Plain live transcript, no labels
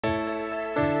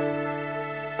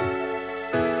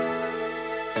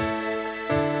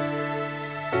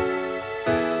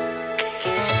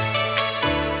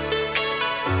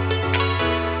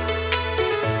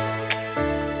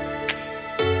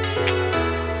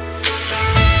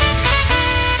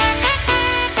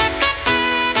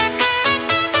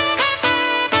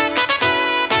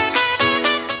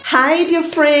dear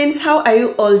friends, how are you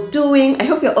all doing? I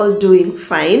hope you're all doing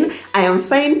fine. I am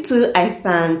fine too, I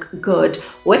thank God.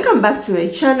 Welcome back to my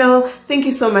channel. Thank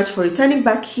you so much for returning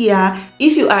back here.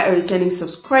 If you are a returning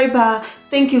subscriber,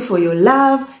 thank you for your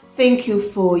love. Thank you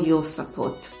for your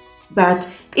support. But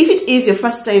if it is your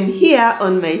first time here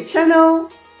on my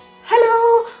channel,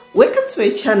 hello, welcome to my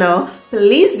channel.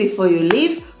 Please, before you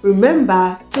leave,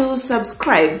 remember to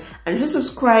subscribe, and to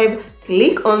subscribe,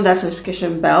 click on that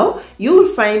notification bell. You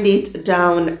will find it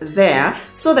down there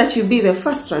so that you'll be the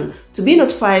first one to be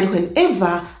notified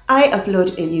whenever I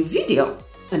upload a new video.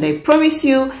 And I promise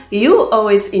you, you will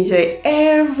always enjoy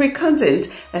every content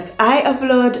that I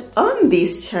upload on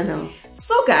this channel.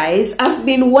 So guys, I've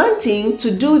been wanting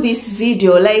to do this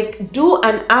video, like do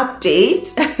an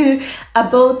update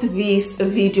about this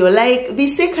video, like the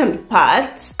second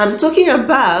part. I'm talking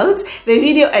about the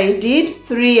video I did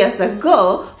 3 years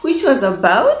ago, which was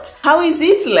about how is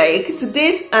it like to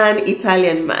date an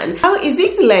Italian man? How is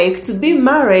it like to be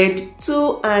married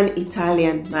to an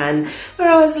Italian man? Where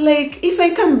I was like, if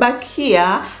I come back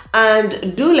here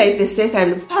and do like the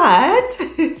second part,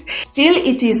 still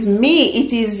it is me,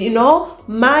 it is, you know,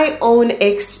 my own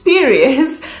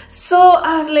experience. So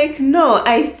I was like, no,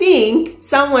 I think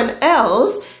someone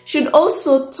else should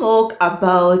also talk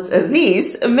about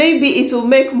this. Maybe it will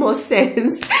make more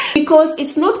sense because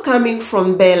it's not coming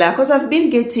from Bella, because I've been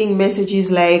getting messages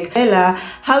like, Bella,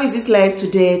 how is it like to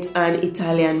date an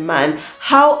Italian man?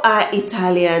 How are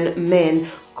Italian men?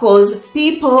 Because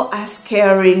people are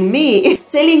scaring me,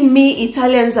 telling me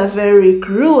Italians are very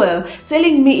cruel,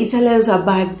 telling me Italians are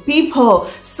bad people.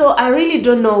 So I really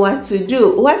don't know what to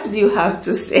do. What do you have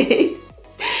to say?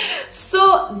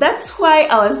 So that's why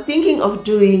I was thinking of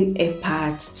doing a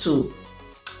part 2.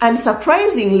 And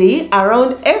surprisingly,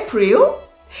 around April,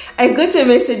 I got a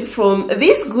message from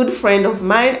this good friend of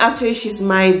mine. Actually, she's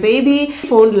my baby.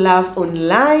 Found love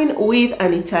online with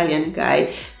an Italian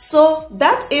guy. So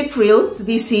that April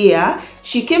this year,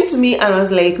 she came to me and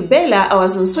was like, Bella, I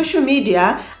was on social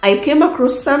media. I came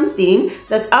across something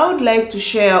that I would like to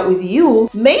share with you.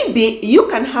 Maybe you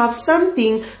can have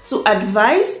something to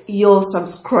advise your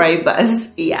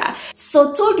subscribers. Yeah.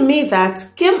 So told me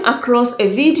that came across a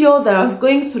video that I was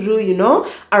going through, you know,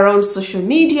 around social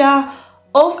media,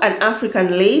 of an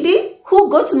African lady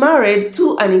who got married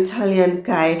to an Italian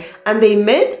guy, and they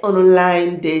met on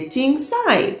online dating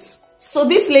sites. So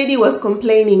this lady was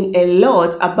complaining a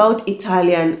lot about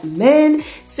Italian men,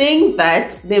 saying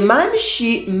that the man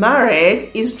she married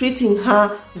is treating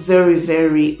her very,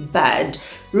 very bad,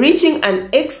 reaching an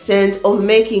extent of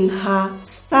making her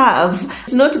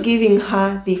starve, not giving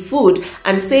her the food,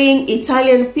 and saying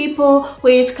Italian people,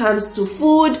 when it comes to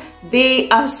food, they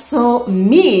are so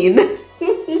mean.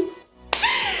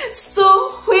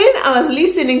 So when I was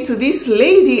listening to this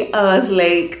lady, I was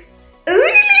like,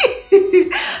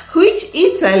 really? Which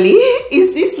Italy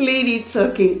is this lady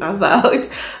talking about?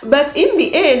 But in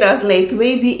the end, I was like,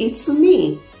 maybe it's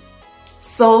me.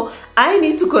 So I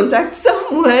need to contact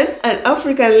someone, an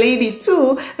African lady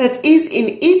too, that is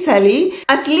in Italy,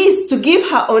 at least to give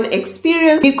her own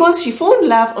experience, because she found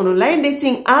love on online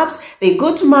dating apps, they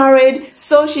got married,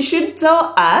 so she should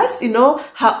tell us, you know,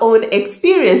 her own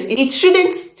experience. It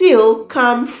shouldn't still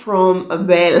come from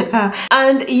Bella.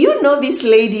 And you know this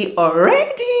lady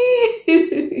already.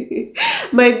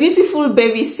 My beautiful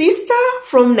baby sister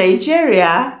from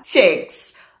Nigeria,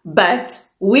 Checks, but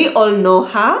we all know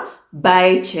her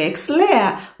by Checks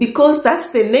Layer, because that's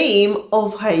the name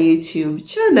of her YouTube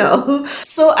channel.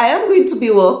 So I am going to be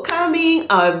welcoming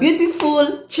our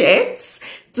beautiful Checks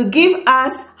to give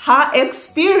us her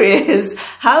experience.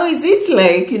 How is it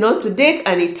like, you know, to date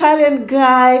an Italian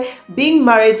guy, being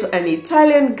married to an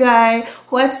Italian guy?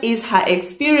 What is her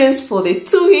experience for the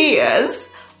 2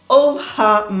 years of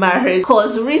her marriage?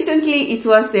 Because recently it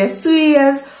was their 2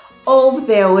 years of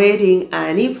their wedding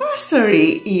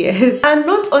anniversary. Yes, and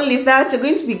not only that, you're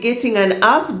going to be getting an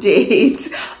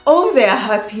update of their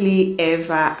happily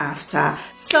ever after.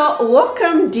 So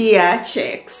welcome, dear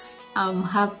Checks. I'm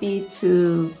happy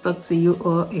to talk to you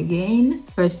all again.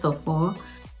 First of all,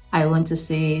 I want to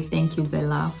say thank you,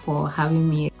 Bella, for having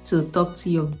me to talk to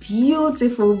your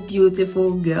beautiful,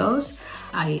 beautiful girls.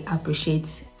 I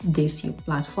appreciate this, your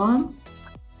platform,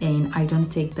 and I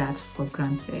don't take that for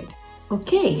granted.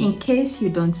 Okay, in case you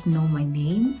don't know my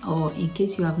name, or in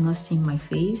case you have not seen my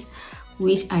face,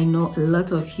 which I know a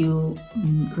lot of you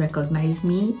recognize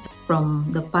me from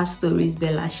the past stories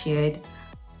Bella shared,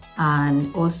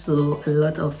 and also a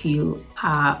lot of you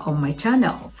are on my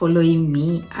channel following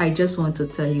me. I just want to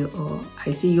tell you all,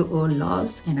 I see you all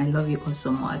lost and I love you all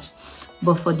so much.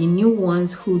 But for the new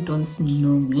ones who don't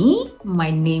know me, my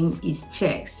name is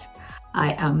Checks.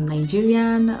 I am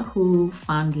Nigerian who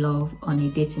found love on a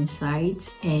dating site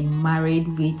and married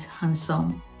with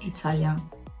handsome Italian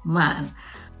man.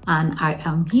 And I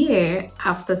am here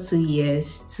after 2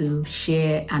 years to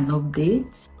share an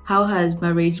update. How has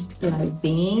marriage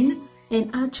been? And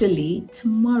actually,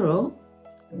 tomorrow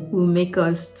will make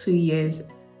us 2 years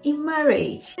in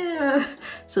marriage. Yeah.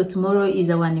 So tomorrow is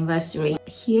our anniversary.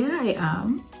 Here I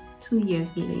am 2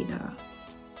 years later,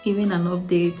 giving an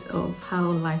update of how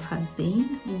life has been,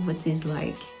 what it's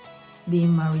like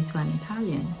being married to an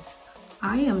Italian.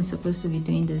 I am supposed to be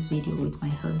doing this video with my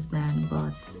husband,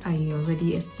 but I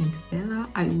already explained to Bella.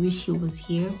 I wish he was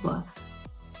here, but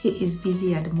he is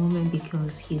busy at the moment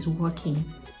because he's working.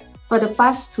 For the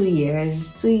past 2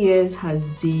 years, 2 years has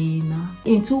been,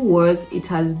 in 2 words, it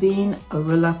has been a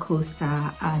roller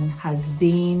coaster and has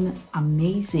been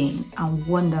amazing and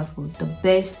wonderful. The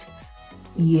best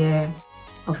year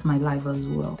of my life as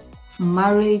well.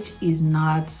 Marriage is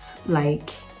not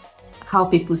like how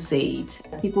people say it.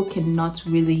 People cannot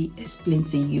really explain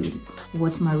to you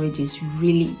what marriage is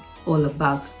really all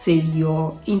about till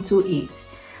you're into it.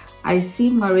 I see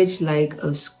marriage like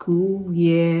a school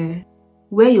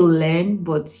where you learn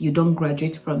but you don't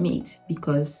graduate from it,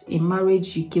 because in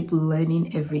marriage you keep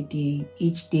learning every day.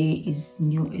 Each day is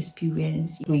new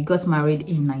experience. We got married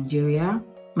in Nigeria,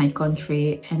 my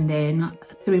country, and then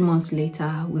 3 months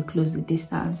later we closed the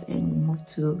distance and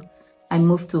I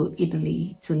moved to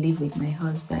Italy to live with my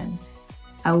husband.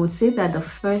 I would say that the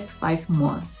first 5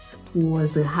 months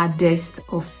was the hardest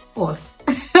of us.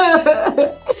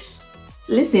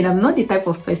 Listen, I'm not the type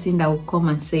of person that will come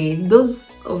and say,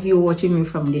 those of you watching me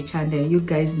from the channel, you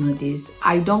guys know this.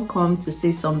 I don't come to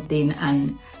say something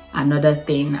and another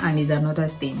thing and it's another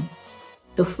thing.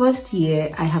 The first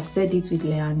year, I have said it with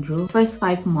Leandro, first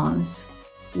 5 months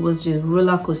was a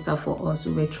roller coaster for us.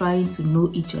 We were trying to know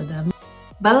each other.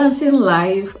 Balancing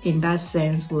life in that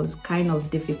sense was kind of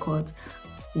difficult.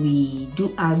 We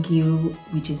do argue,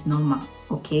 which is normal,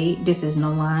 okay? This is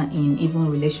normal in even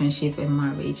relationship and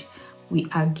marriage. We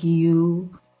argue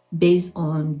based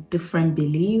on different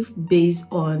belief, based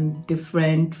on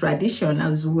different tradition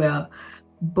as well.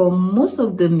 But most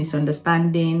of the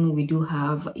misunderstanding we do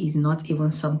have is not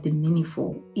even something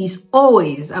meaningful. It's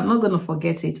always, I'm not going to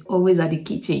forget it, always at the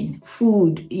kitchen,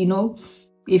 food, you know.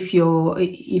 If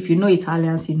you know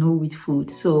Italians, you know with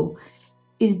food. So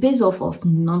it's based off of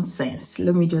nonsense.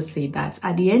 Let me just say that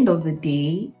at the end of the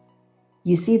day,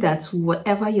 you see that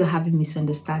whatever you're having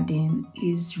misunderstanding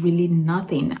is really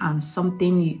nothing and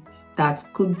something that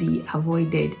could be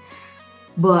avoided.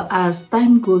 But as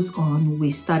time goes on, we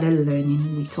started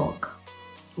learning, we talk.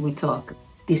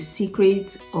 The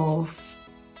secret of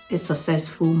a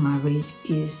successful marriage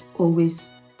is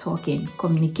always talking.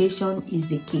 Communication is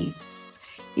the key.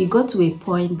 It got to a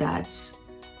point that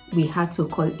we had to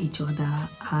call each other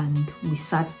and we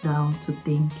sat down to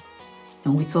think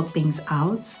and we talk things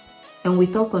out and we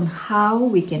talk on how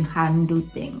we can handle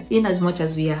things. In as much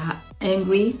as we are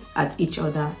angry at each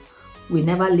other, we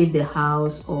never leave the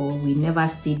house or we never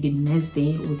stay the next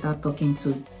day without talking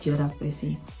to the other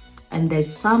person. And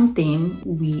there's something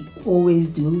we always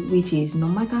do, which is no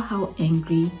matter how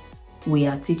angry we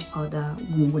are at each other,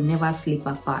 we will never sleep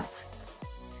apart.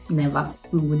 Never.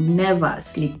 We will never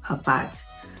sleep apart.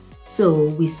 So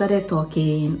we started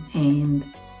talking, and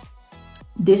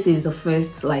this is the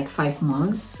first like 5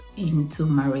 months into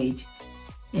marriage,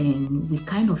 and we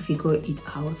kind of figure it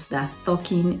out that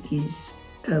talking is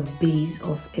a base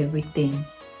of everything.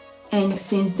 And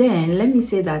since then, let me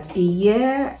say that 1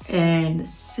 year and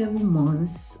 7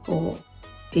 months or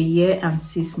 1 year and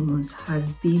 6 months has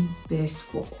been best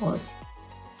for us.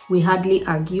 We hardly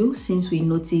argue since we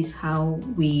notice how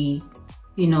we,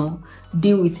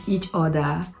 deal with each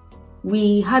other.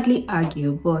 We hardly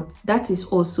argue, but that is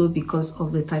also because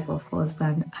of the type of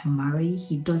husband I marry.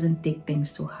 He doesn't take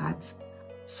things to heart.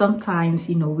 Sometimes,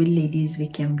 we ladies, we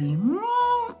can be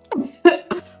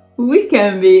we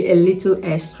can be a little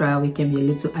extra, we can be a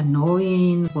little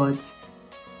annoying, but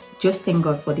just thank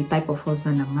God for the type of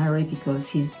husband I marry, because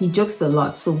he jokes a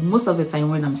lot. So most of the time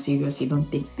when I'm serious, he don't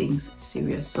take things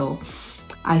serious. So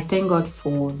I thank God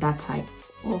for that type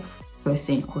of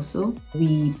person also.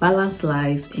 We balance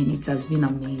life and it has been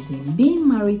amazing. Being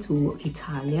married to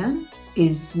Italian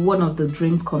is one of the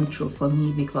dream come true for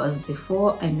me, because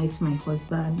before I met my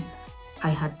husband, I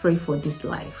had prayed for this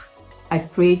life. I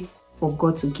prayed for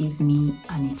God to give me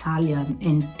an Italian,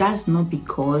 and that's not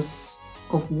because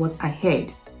of what I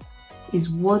heard. It's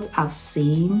what I've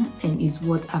seen and is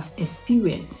what I've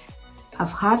experienced.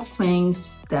 I've had friends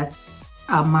that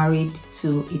are married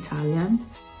to Italian,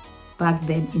 back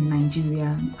then in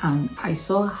Nigeria, and I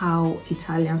saw how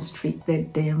Italians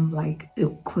treated them like a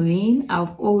queen.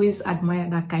 I've always admired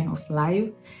that kind of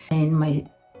life, and my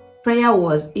prayer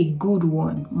was a good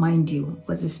one, mind you,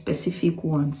 was a specific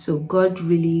one. So God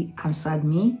really answered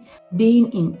me.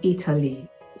 Being in Italy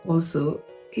also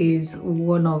is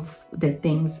one of the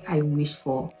things I wish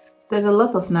for. There's a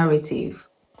lot of narrative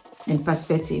and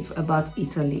perspective about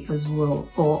Italy as well,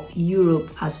 or Europe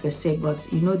as per se,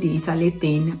 but you know, the Italy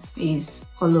thing is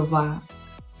all over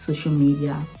social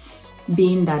media,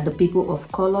 being that the people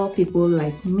of color, people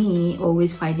like me,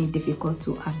 always find it difficult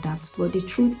to adapt. But the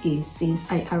truth is, since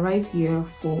I arrived here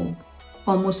for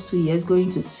almost 2 years, going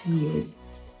to 2 years,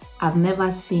 I've never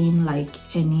seen like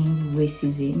any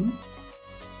racism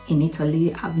in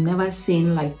Italy. I've never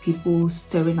seen like people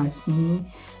staring at me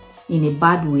in a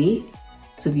bad way,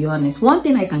 to be honest. One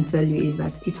thing I can tell you is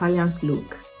that Italians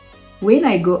look. When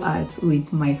I go out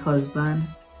with my husband,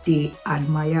 they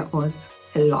admire us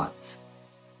a lot.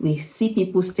 We see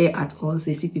people stare at us,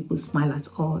 we see people smile at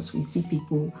us, we see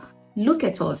people look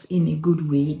at us in a good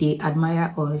way, they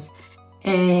admire us.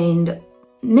 And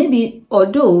maybe,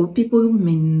 although people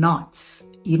may not,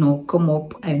 you know, come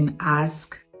up and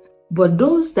ask, but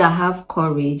those that have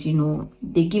courage, you know,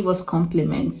 they give us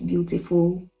compliments.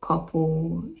 Beautiful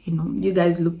couple, you know, you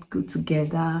guys look good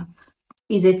together.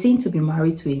 It's a thing to be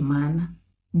married to a man,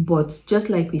 but just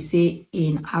like we say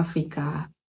in Africa,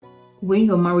 when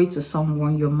you're married to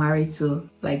someone, you're married to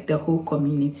like the whole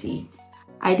community.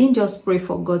 I didn't just pray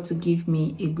for God to give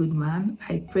me a good man.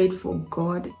 I prayed for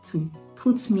God to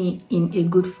put me in a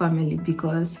good family,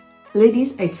 because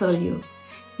ladies, I tell you,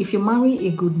 if you marry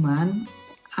a good man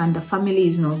and the family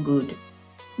is not good,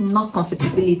 not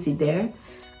comfortability there,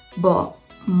 but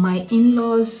my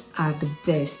in-laws are the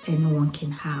best anyone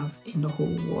can have in the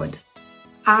whole world.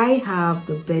 I have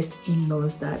the best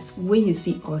in-laws that when you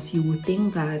see us, you would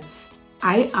think that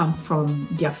I am from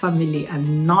their family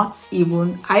and not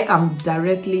even, I am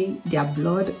directly their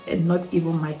blood and not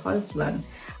even my husband.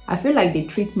 I feel like they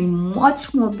treat me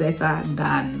much more better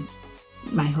than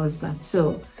my husband.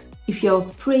 So if you're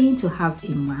praying to have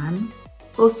a man,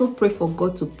 also pray for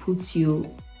God to put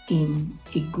you in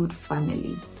a good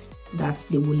family, that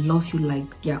they will love you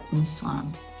like their own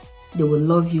son. They will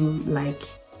love you like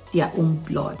their own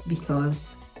blood,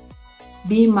 because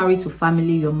being married to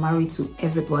family, you're married to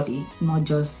everybody, not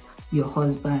just your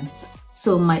husband.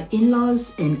 So my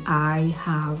in-laws and I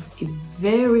have a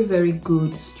very, very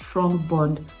good, strong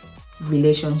bond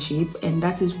relationship, and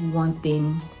that is one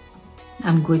thing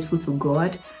I'm grateful to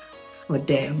God for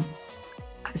them.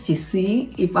 As you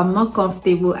see, if I'm not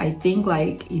comfortable, I think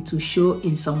like it will show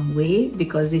in some way,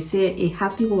 because they say a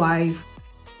happy wife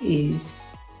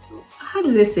is, how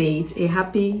do they say it? A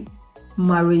happy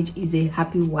marriage is a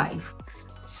happy wife.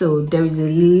 So there is a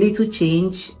little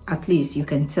change, at least you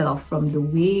can tell from the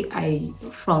way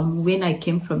from when I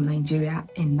came from Nigeria,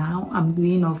 and now I'm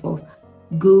doing off of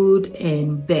good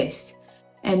and best.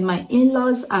 And my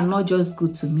in-laws are not just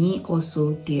good to me,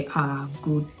 also they are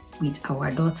good with our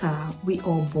daughter. We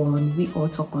all bond, we all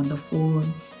talk on the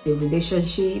phone. The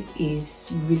relationship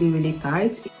is really, really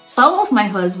tight. Some of my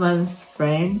husband's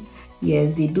friends,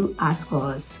 yes, they do ask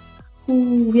us,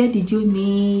 where did you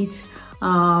meet?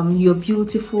 You're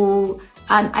beautiful.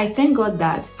 And I thank God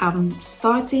that I'm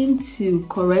starting to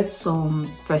correct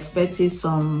some perspectives,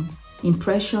 some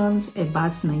impressions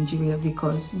about Nigeria,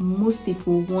 because most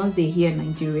people, once they hear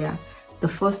Nigeria, the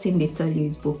first thing they tell you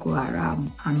is Boko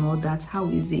Haram and all that. How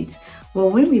is it? Well,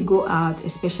 when we go out,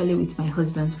 especially with my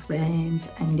husband's friends,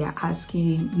 and they're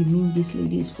asking, you mean this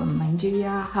lady is from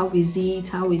Nigeria? How is it?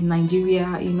 How is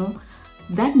Nigeria? You know,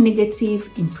 that negative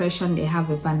impression they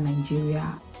have about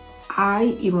Nigeria,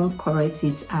 I even correct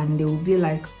it, and they will be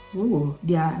like, oh,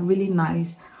 they are really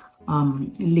nice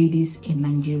ladies in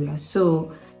Nigeria.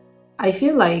 So I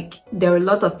feel like there are a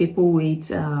lot of people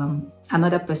with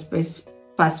another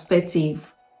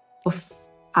perspective of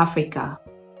Africa,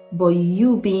 but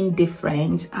you being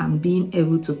different and being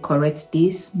able to correct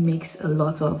this makes a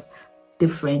lot of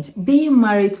difference. Being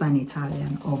married to an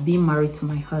Italian, or being married to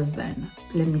my husband,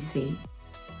 let me say,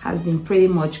 has been pretty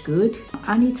much good.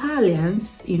 And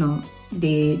Italians, you know,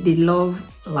 they love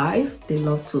life, they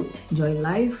love to enjoy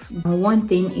life. One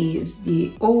thing is,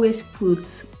 they always put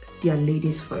their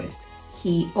ladies first.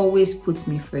 He always puts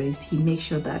me first. He makes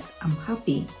sure that I'm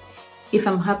happy. If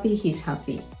I'm happy, he's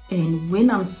happy. And when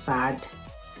I'm sad,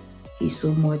 he's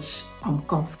so much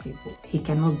uncomfortable. He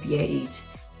cannot bear it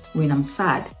when I'm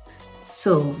sad.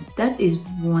 So that is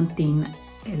one thing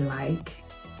I like.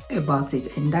 about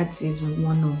it, and that is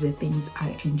one of the things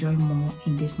I enjoy more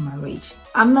in this marriage.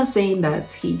 I'm not saying that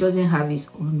he doesn't have his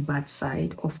own bad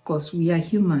side. Of course, we are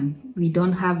human. We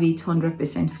don't have it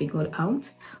 100% figured out.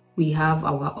 We have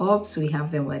our ups, we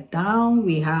have our down,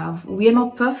 we are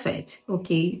not perfect,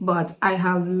 okay? But I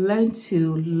have learned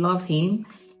to love him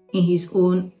in his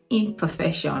own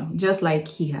imperfection, just like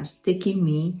he has taken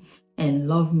me and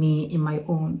loved me in my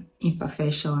own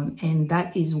imperfection. And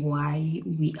that is why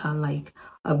we are like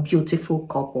a beautiful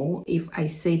couple, if I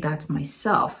say that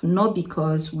myself, not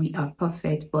because we are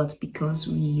perfect, but because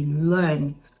we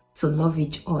learn to love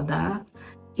each other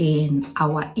in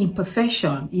our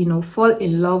imperfection, you know, fall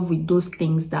in love with those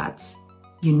things that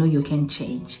you know you can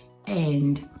change.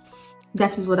 And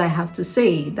that is what I have to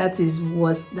say. That is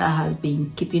what that has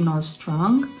been keeping us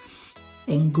strong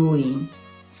and going.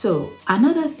 So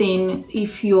another thing,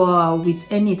 if you are with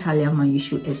any Italian man, you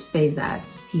should expect that,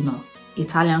 you know,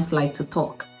 Italians like to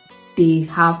talk. They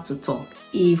have to talk.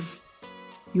 If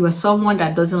you are someone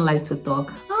that doesn't like to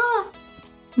talk,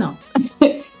 no.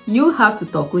 You have to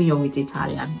talk when you're with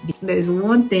Italian. There's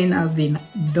one thing I've been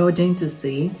dodging to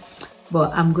say,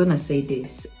 but I'm gonna say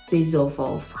this based off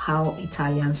of how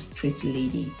Italians treat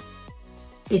lady.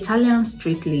 Italians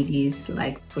treat ladies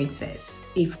like princess.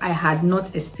 If I had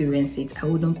not experienced it, I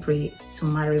wouldn't pray to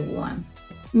marry one.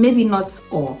 Maybe not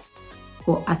all,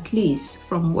 but at least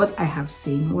from what I have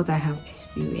seen, what I have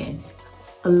experienced,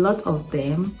 a lot of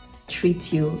them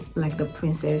treat you like the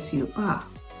princess you are.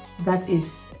 That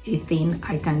is a thing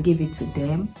I can give it to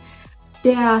them.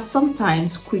 They are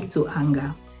sometimes quick to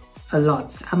anger, a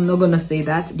lot. I'm not gonna say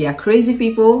that. They are crazy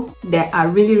people. They are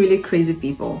really, really crazy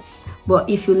people. But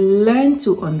if you learn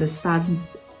to understand, them,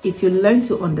 if you learn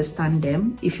to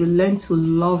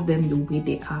love them the way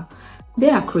they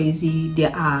are crazy.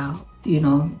 They are, you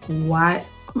know, why?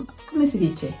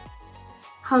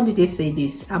 How did they say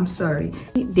this? I'm sorry.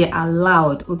 They are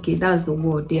loud. Okay, that's the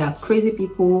word. They are crazy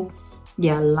people. They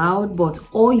are loud, but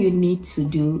all you need to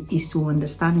do is to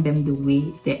understand them the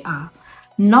way they are.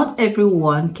 Not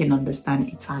everyone can understand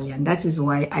Italian. That is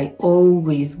why I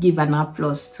always give an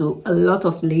applause to a lot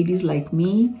of ladies like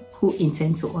me who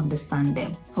intend to understand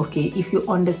them. Okay, if you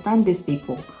understand these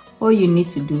people, all you need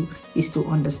to do is to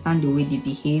understand the way they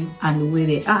behave and the way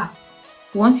they are.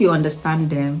 Once you understand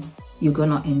them, you're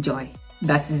gonna enjoy.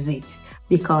 That is it.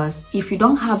 Because if you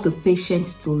don't have the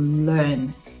patience to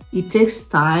learn, it takes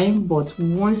time, but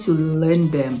once you learn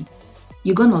them,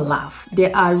 you're gonna laugh. They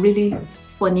are really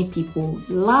funny people.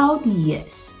 Loud,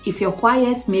 yes. If you're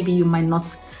quiet, maybe you might not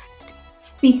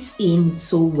fit in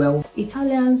so well.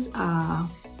 Italians are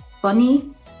funny,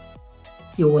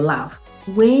 you will laugh.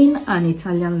 When an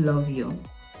Italian loves you,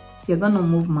 they're gonna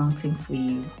move mountain for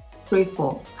you. Pray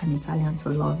for an Italian to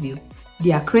love you.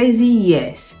 They are crazy,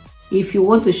 yes. If you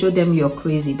want to show them you're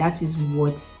crazy, that is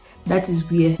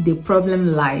where the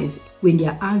problem lies. When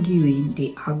they're arguing,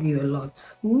 they argue a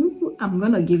lot. Ooh, I'm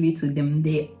gonna give it to them.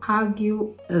 They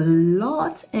argue a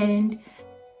lot and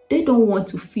they don't want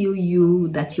to feel you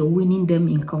that you're winning them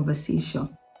in conversation.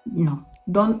 No,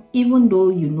 don't, even though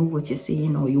you know what you're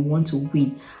saying or you want to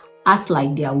win, act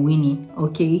like they are winning,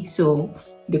 okay? So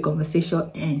the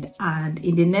conversation ends, and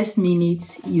in the next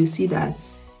minute, you see that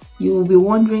you will be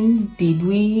wondering, did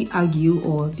we argue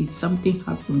or did something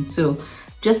happen? So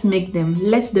just let them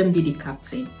be the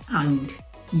captain, and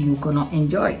you're gonna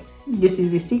enjoy. This is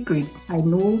the secret. I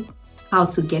know how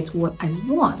to get what I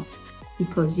want,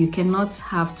 because you cannot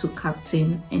have two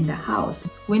captains in the house.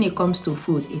 When it comes to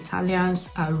food, Italians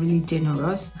are really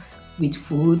generous with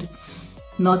food.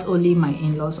 Not only my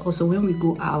in-laws, also when we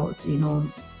go out, you know,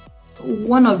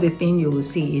 one of the things you will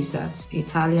see is that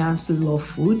Italians love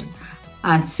food.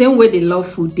 And same way they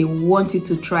love food, they want you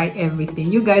to try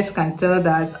everything. You guys can tell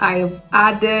that I've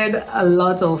added a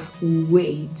lot of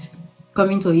weight.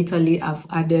 Coming to Italy, I've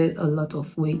added a lot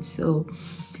of weight. So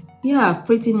yeah,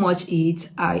 pretty much it.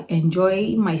 I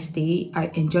enjoy my stay.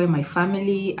 I enjoy my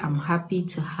family. I'm happy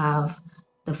to have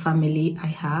the family I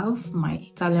have, my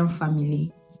Italian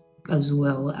family as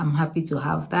well. I'm happy to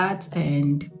have that,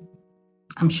 and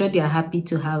I'm sure they are happy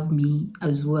to have me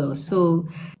as well. So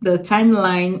the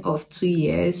timeline of 2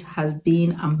 years has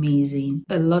been amazing.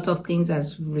 A lot of things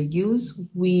has reduced.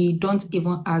 We don't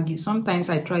even argue. Sometimes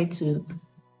I try to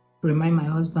remind my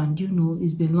husband, you know,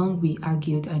 it's been long we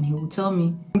argued, and he will tell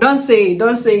me, don't say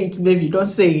it, baby, don't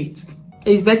say it.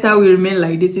 It's better we remain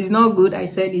like this. It's not good. I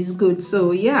said it's good.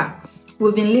 So yeah,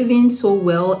 we've been living so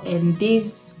well, and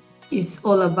this is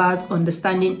all about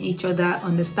understanding each other,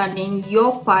 understanding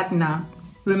your partner.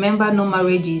 Remember, no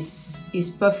marriage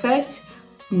is perfect,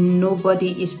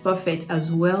 nobody is perfect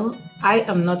as well. I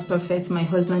am not perfect, my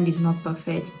husband is not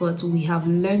perfect, but we have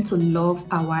learned to love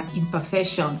our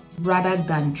imperfection rather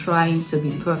than trying to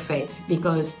be perfect.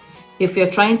 Because if you're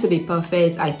trying to be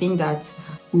perfect, I think that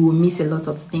we will miss a lot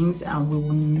of things and we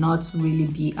will not really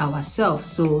be ourselves.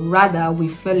 So rather, we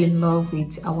fell in love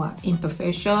with our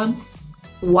imperfection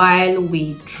while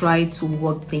we try to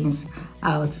work things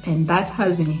out, and that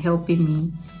has been helping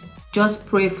me. Just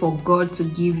pray for God to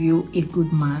give you a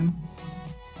good man.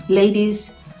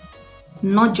 Ladies,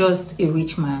 not just a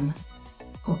rich man,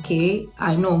 okay?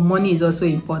 I know money is also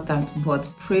important, but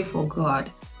pray for God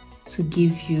to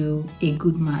give you a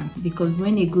good man, because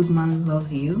when a good man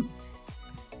loves you,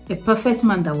 a perfect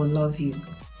man that will love you,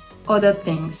 other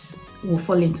things will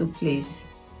fall into place.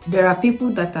 There are people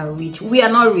that are rich. We are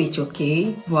not rich,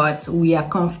 okay, but we are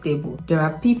comfortable. There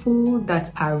are people that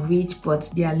are rich,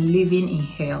 but they are living in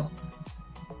hell.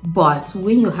 But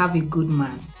when you have a good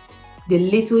man, the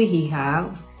little he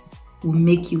have will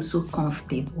make you so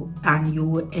comfortable, and you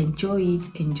will enjoy it,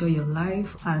 enjoy your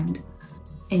life, and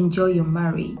enjoy your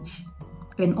marriage.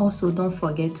 And also, don't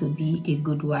forget to be a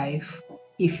good wife.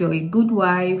 If you're a good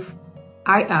wife,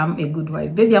 I am a good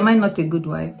wife. Baby, am I not a good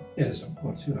wife? Yes, of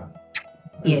course you are.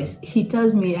 Yes, he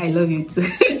tells me I love you too.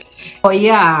 Oh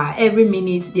yeah, every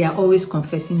minute they are always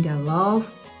confessing their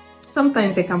love.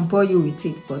 Sometimes they can bore you with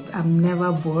it, but I'm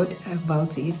never bored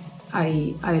about it.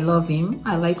 I love him.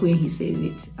 I like when he says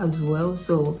it as well.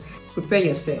 So prepare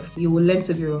yourself. You will learn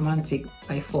to be romantic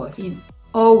by force. In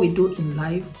all we do in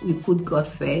life, we put God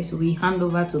first. We hand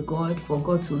over to God for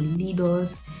God to lead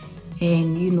us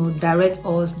and, you know, direct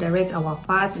us, direct our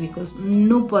path, because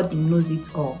nobody knows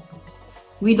it all.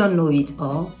 We don't know it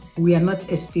all. We are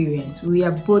not experienced. We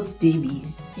are both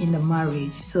babies in the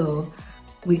marriage. So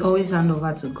we always hand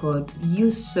over to God.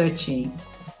 You searching.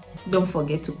 Don't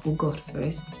forget to put God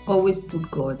first. Always put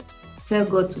God. Tell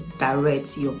God to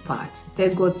direct your path.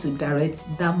 Tell God to direct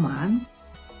that man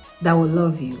that will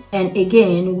love you. And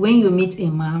again, when you meet a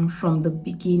man from the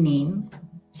beginning,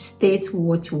 state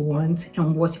what you want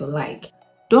and what you like.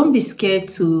 Don't be scared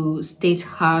to state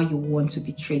how you want to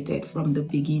be treated from the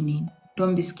beginning.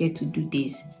 Don't be scared to do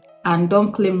this. And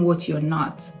don't claim what you're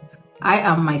not. I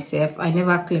am myself. I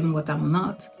never claim what I'm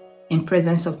not in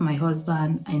presence of my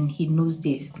husband, and he knows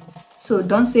this. So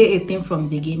don't say a thing from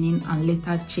beginning and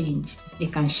later change.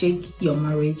 It can shake your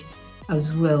marriage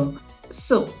as well.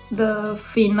 So the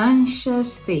financial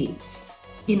state,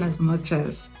 in as much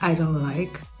as I don't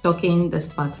like talking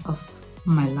this part of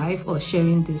my life or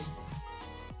sharing this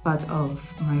part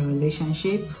of my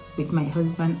relationship with my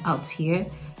husband out here,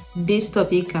 this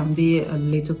topic can be a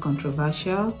little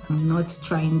controversial. I'm not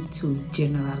trying to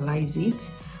generalize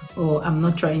it, or I'm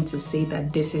not trying to say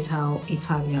that this is how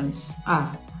Italians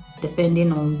are,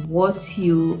 depending on what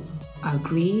you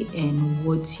agree and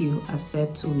what you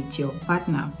accept with your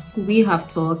partner. We have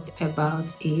talked about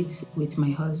it with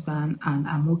my husband, and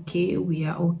I'm okay. We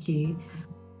are okay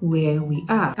where we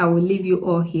are. I will leave you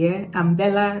all here. I'm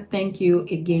Bella. Thank you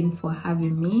again for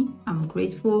having me. I'm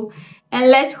grateful,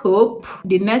 and let's hope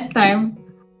the next time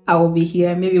I will be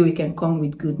here, maybe we can come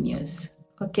with good news.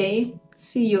 Okay,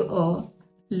 see you all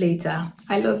later.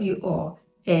 I love you all,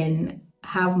 and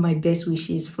have my best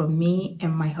wishes from me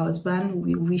and my husband.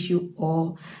 We wish you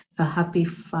all a happy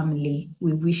family.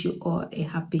 We wish you all a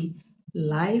happy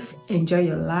life. Enjoy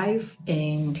your life,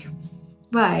 and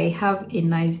bye. Have a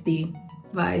nice day.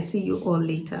 Bye. See you all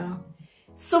later.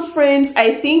 So friends,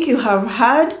 I think you have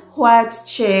heard what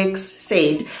Chex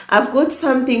said. I've got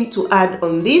something to add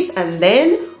on this, and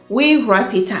then we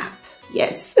wrap it up.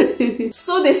 Yes.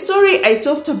 So the story I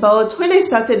talked about when I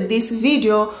started this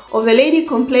video of a lady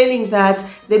complaining that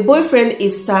the boyfriend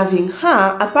is starving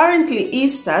her apparently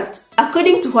is that,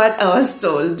 according to what I was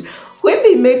told, when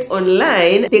they met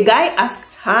online, the guy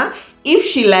asked her if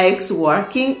she likes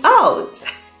working out.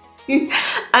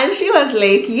 And she was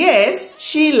like, yes,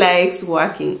 she likes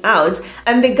working out.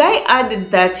 And the guy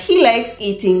added that he likes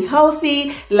eating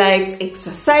healthy, likes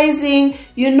exercising,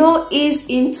 you know, is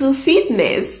into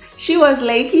fitness. She was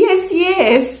like, yes,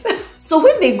 yes. So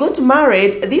when they got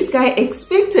married, this guy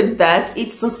expected that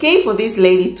it's okay for this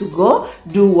lady to go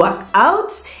do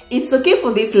workouts. It's okay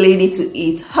for this lady to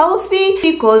eat healthy,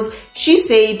 because she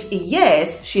said,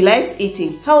 yes, she likes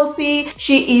eating healthy.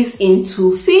 She is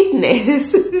into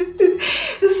fitness.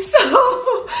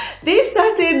 So they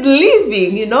started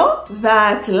living, you know,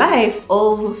 that life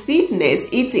of fitness,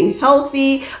 eating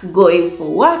healthy, going for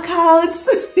workouts.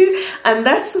 And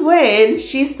that's when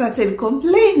she started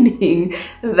complaining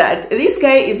that this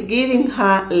guy is giving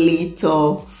her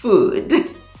little food.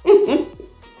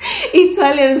 It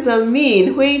Italians are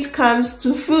mean when it comes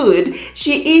to food.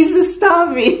 She is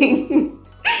starving.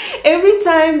 Every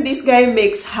time this guy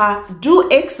makes her do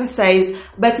exercise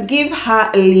but give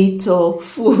her little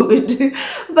food.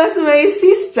 But my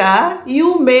sister,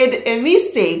 you made a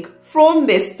mistake from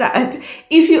the start.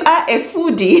 If you are a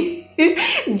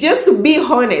foodie, just to be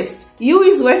honest, you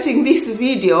is watching this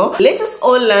video, let us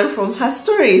all learn from her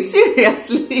story,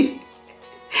 seriously.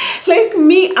 Like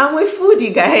me, I'm a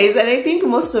foodie, guys, and I think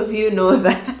most of you know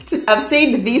that. I've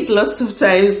said this lots of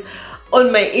times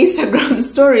on my Instagram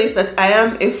stories that I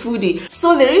am a foodie.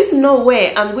 So there is no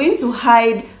way I'm going to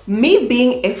hide me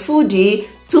being a foodie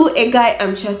to a guy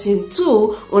I'm chatting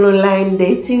to on online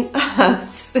dating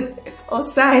apps or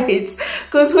sites.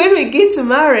 Because when we get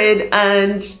married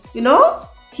and, you know,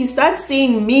 he starts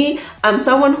seeing me, I'm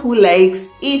someone who likes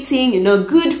eating, you know,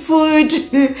 good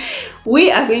food, we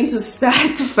are going to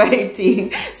start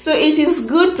fighting. So it is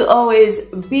good to always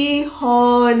be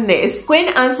honest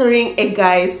when answering a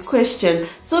guy's question,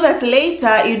 so that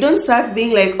later you don't start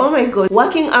being like, oh my god,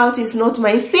 working out is not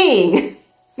my thing.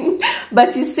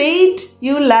 But you said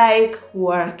you like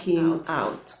working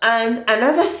out. And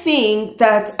another thing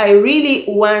that I really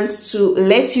want to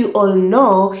let you all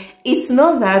know, it's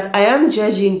not that I am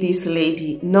judging this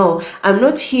lady. No, I'm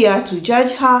not here to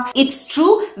judge her. It's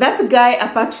true that guy,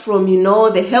 apart from, you know,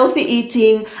 the healthy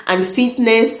eating and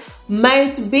fitness,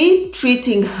 might be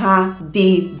treating her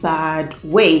the bad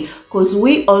way, because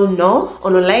we all know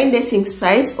on online dating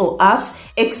sites or apps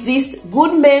exist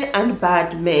good men and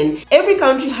bad men. Every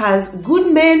country has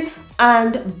good men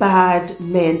and bad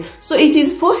men. So it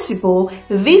is possible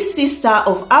this sister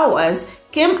of ours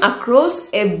came across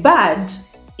a bad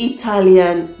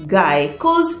Italian guy,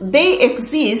 because they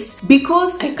exist.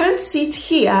 Because I can't sit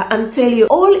here and tell you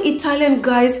all Italian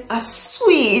guys are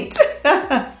sweet.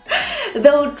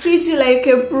 They'll treat you like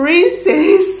a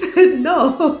princess.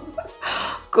 No.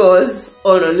 Because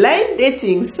on online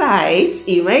dating sites,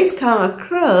 you might come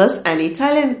across an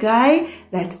Italian guy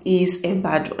that is a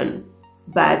bad one.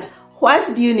 But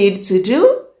what do you need to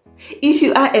do? If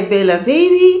you are a Bella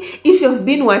baby, if you've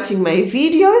been watching my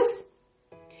videos,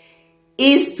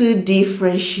 is to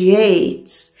differentiate.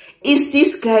 Is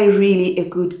this guy really a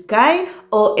good guy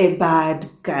or a bad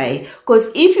guy?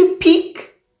 Because if you pick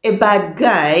a bad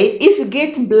guy, if you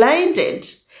get blinded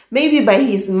maybe by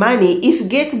his money, if you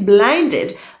get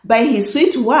blinded by his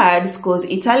sweet words, because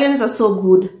Italians are so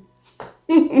good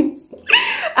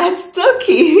at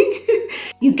talking,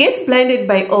 you get blinded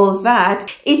by all that,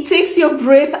 it takes your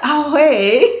breath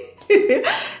away.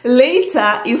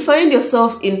 Later, you find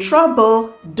yourself in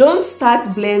trouble. Don't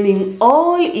start blaming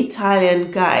all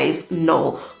Italian guys.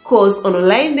 No, because on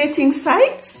online dating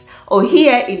sites or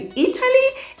here in Italy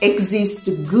exist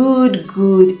good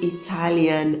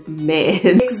Italian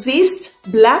men.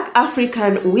 Exist Black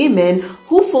African women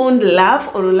who found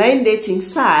love on online dating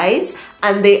sites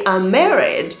and they are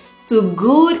married to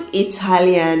good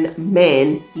Italian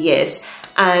men. Yes.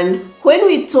 And when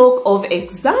we talk of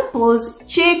examples,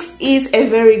 Chicks is a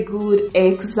very good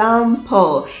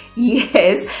example.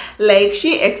 Yes, like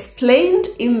she explained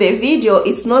in the video,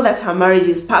 it's not that her marriage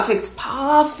is perfect.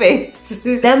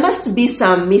 There must be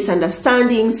some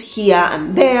misunderstandings here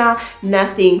and there,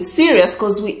 nothing serious,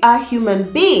 because we are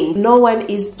human beings. No one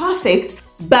is perfect.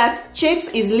 But Chicks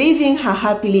is living her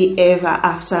happily ever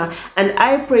after, and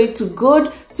I pray to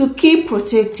God to keep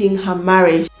protecting her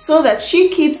marriage so that she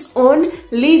keeps on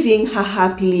living her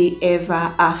happily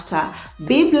ever after.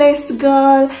 Be blessed,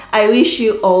 girl. I wish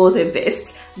you all the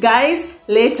best. Guys,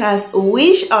 let us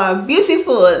wish our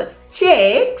beautiful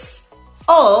Chicks,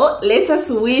 or let us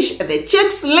wish the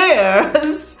Chicks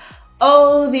layers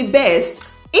all the best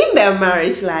in their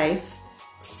marriage life.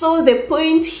 So the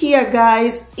point here,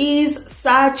 guys, is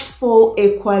search for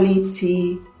a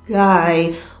quality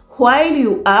guy while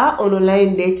you are on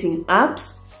online dating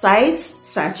apps, sites,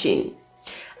 searching.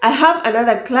 I have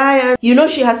another client, you know,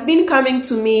 she has been coming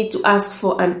to me to ask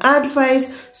for an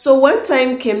advice. So one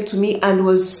time came to me and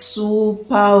was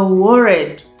super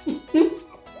worried.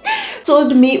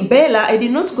 Told me, Bella, I did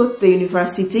not go to the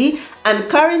university and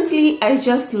currently I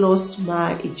just lost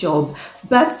my job,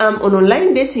 but I'm on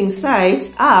online dating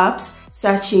sites, apps,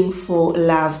 searching for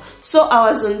love. So I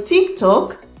was on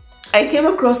TikTok. I came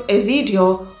across a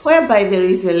video whereby there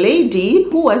is a lady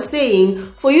who was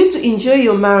saying, for you to enjoy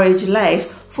your marriage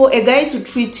life, for a guy to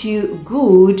treat you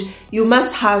good, you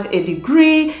must have a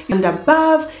degree, and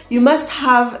above, you must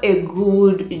have a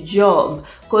good job.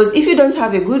 Because if you don't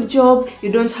have a good job, you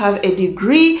don't have a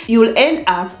degree, you'll end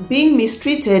up being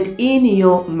mistreated in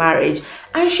your marriage.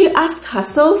 And she asked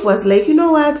herself, was like, you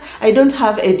know what, I don't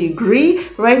have a degree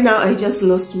right now, I just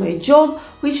lost my job,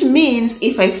 which means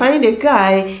if I find a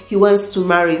guy, he wants to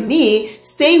marry me,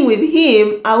 staying with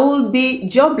him, I will be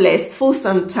jobless for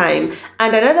some time.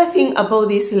 And another thing about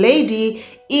this lady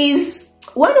is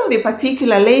one of the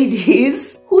particular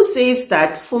ladies who says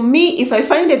that, for me, if I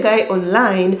find a guy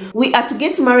online, we are to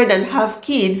get married and have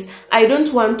kids, I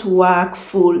don't want to work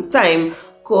full time,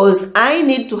 because I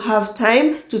need to have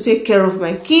time to take care of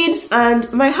my kids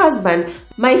and my husband,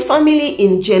 my family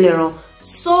in general.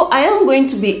 So I am going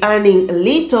to be earning a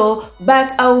little,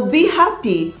 but I'll be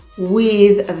happy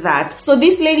with that. So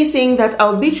this lady saying that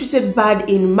I'll be treated bad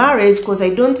in marriage because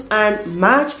I don't earn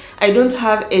much, I don't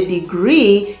have a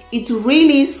degree, it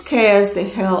really scares the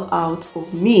hell out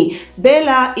of me.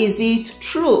 Bella, is it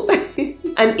true?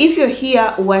 And if you're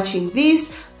here watching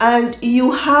this and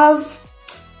you have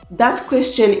that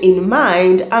question in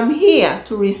mind, I'm here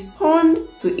to respond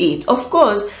to it. Of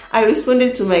course, I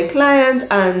responded to my client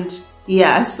and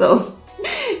yeah, so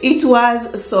it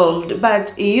was solved.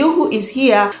 But you who is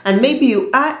here and maybe you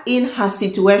are in her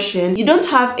situation, you don't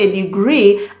have a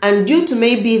degree, and due to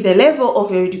maybe the level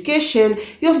of your education,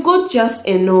 you've got just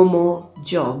a normal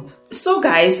job. So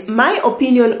guys, my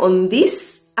opinion on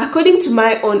this, according to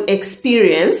my own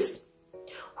experience,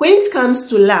 when it comes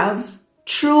to love,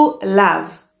 true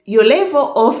love, your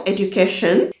level of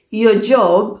education, your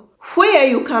job, where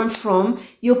you come from,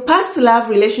 your past love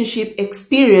relationship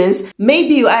experience,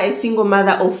 maybe you are a single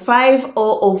mother of 5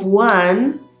 or of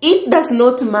 1, it does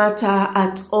not matter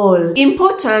at all.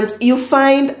 Important, you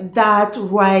find that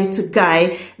right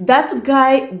guy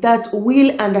that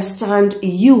will understand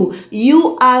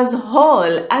you as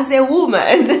whole, as a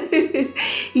woman.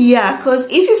 Yeah, because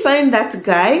if you find that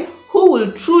guy who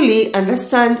will truly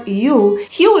understand you,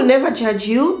 he will never judge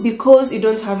you because you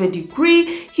don't have a degree.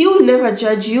 He will never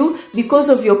judge you because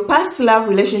of your past love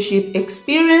relationship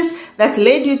experience that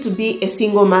led you to be a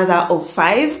single mother of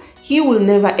 5. He will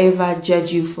never ever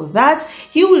judge you for that.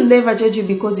 He will never judge you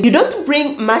because you don't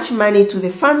bring much money to the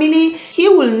family. He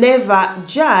will never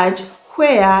judge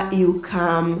where you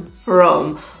come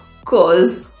from.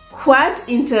 Because what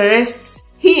interests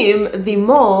him the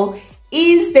more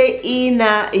is the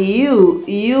inner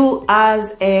you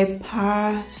as a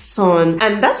person.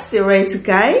 And that's the right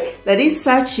guy that is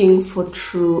searching for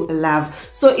true love.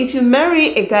 So if you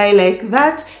marry a guy like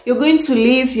that, you're going to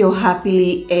live your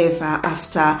happily ever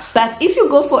after. But if you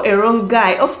go for a wrong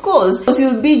guy, of course,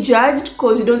 you'll be judged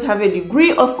because you don't have a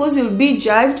degree. Of course, you'll be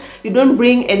judged. You don't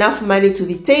bring enough money to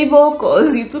the table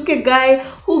because you took a guy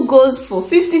who goes for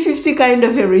 50-50 kind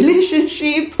of a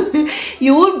relationship.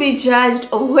 You will be judged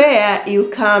of where you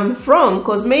come from,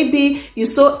 because maybe you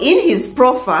saw in his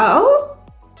profile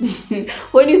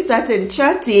when you started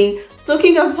chatting,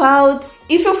 talking about,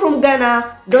 if you're from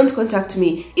Ghana, don't contact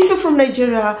me. If you're from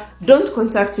Nigeria, don't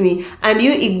contact me. And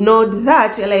you ignored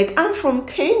that. You're like, I'm from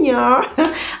Kenya,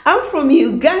 I'm from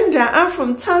Uganda, I'm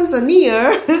from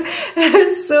Tanzania.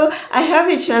 So I have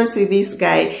a chance with this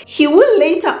guy. He will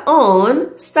later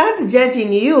on start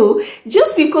judging you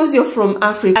just because you're from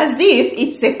Africa, as if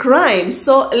it's a crime.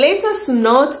 So let us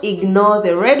not ignore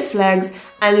the red flags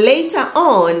and later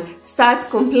on start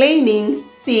complaining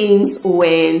things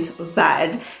went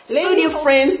bad. So dear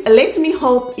friends, let me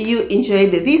hope you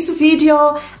enjoyed this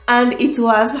video and it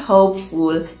was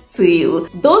helpful to you.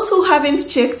 Those who haven't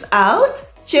checked out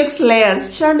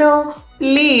Leah's channel,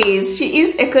 please, she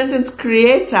is a content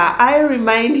creator. I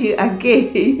remind you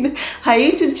again, her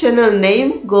YouTube channel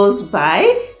name goes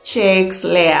by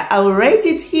Leah. I will write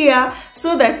it here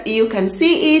so that you can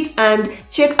see it and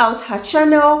check out her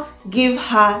channel. Give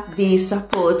her the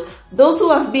support. Those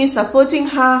who have been supporting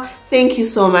her, thank you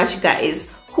so much,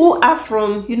 guys, who are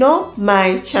from,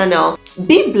 my channel.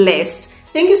 Be blessed.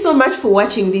 Thank you so much for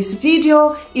watching this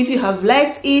video. If you have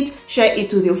liked it, share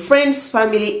it with your friends,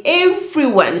 family,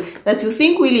 everyone that you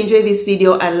think will enjoy this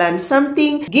video and learn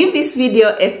something. Give this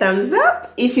video a thumbs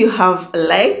up if you have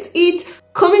liked it.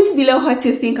 Comment below what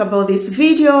you think about this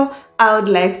video. I would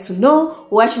like to know.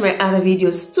 Watch my other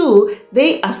videos too.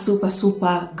 They are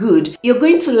super good. You're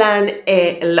going to learn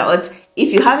a lot.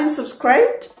 If you haven't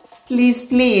subscribed,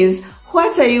 please,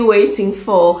 what are you waiting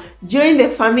for? Join the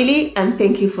family and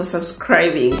thank you for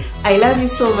subscribing. I love you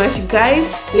so much, guys.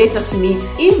 Let us meet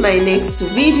in my next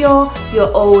video.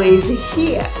 You're always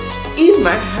here in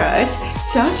my heart.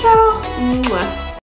 Ciao, ciao. Mwah.